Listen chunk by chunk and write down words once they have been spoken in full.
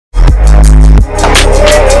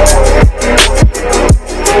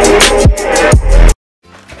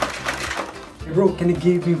can you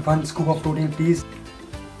give me one scoop of protein, please?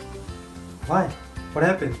 Why? What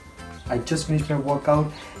happened? I just finished my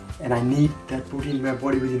workout and I need that protein in my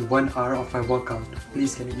body within 1 hour of my workout.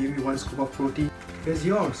 Please, can you give me one scoop of protein? Where's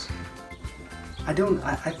yours? I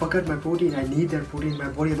forgot my protein. I need that protein in my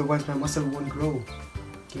body, otherwise my muscle won't grow.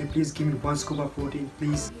 Can you please give me one scoop of protein,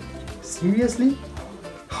 please? Seriously?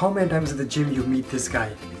 How many times at the gym you meet this guy?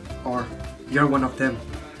 Or you're one of them?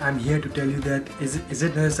 I'm here to tell you that is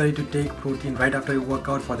it necessary to take protein right after your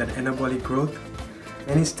workout for that anabolic growth?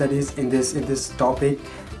 Many studies in this topic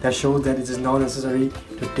that shows that it is not necessary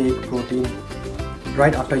to take protein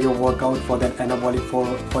right after your workout for that anabolic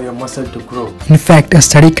for your muscle to grow. In fact, a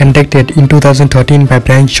study conducted in 2013 by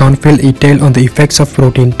Brian Schoenfeld et al. On the effects of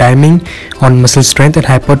protein timing on muscle strength and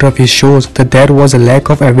hypertrophy shows that there was a lack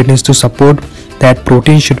of evidence to support that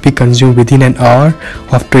protein should be consumed within an hour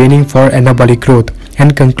of training for anabolic growth,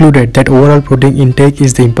 and concluded that overall protein intake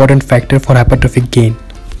is the important factor for hypertrophic gain.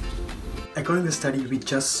 According to the study we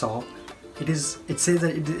just saw, it says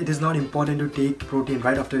that it is not important to take protein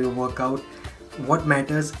right after your workout. What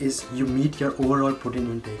matters is you meet your overall protein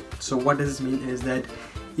intake. So what does this mean is that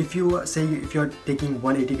if you're taking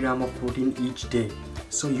 180 gram of protein each day,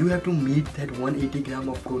 so you have to meet that 180 gram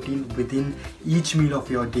of protein within each meal of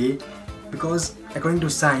your day, because according to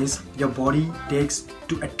science your body takes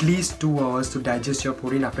at least 2 hours to digest your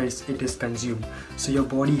protein after it is consumed. So your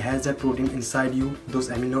body has that protein inside you, those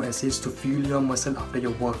amino acids, to fuel your muscle after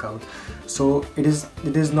your workout. So it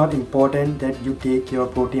is not important that you take your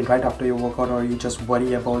protein right after your workout, or you just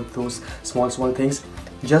worry about those small things.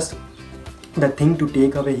 Just the thing to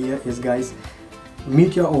take away here is, guys,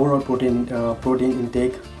 meet your overall protein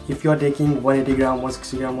intake. If you are taking 180 gram,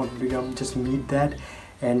 160 gram, 150 gram, just meet that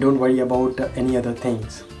and don't worry about any other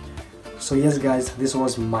things. So yes guys, this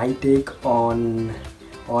was my take on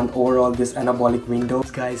overall this anabolic window.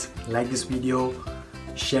 Guys, like this video,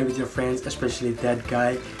 share with your friends, especially that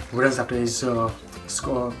guy who runs after his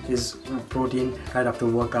protein right after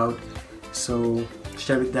workout. So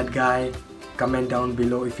share with that guy, comment down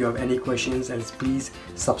below if you have any questions, and please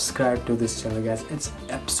subscribe to this channel, guys. It's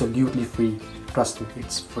absolutely free, trust me,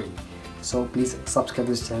 it's free. So please subscribe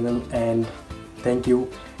to this channel, and thank you.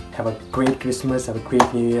 Have a great Christmas, have a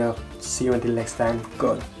great New Year. See you until next time.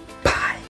 Good.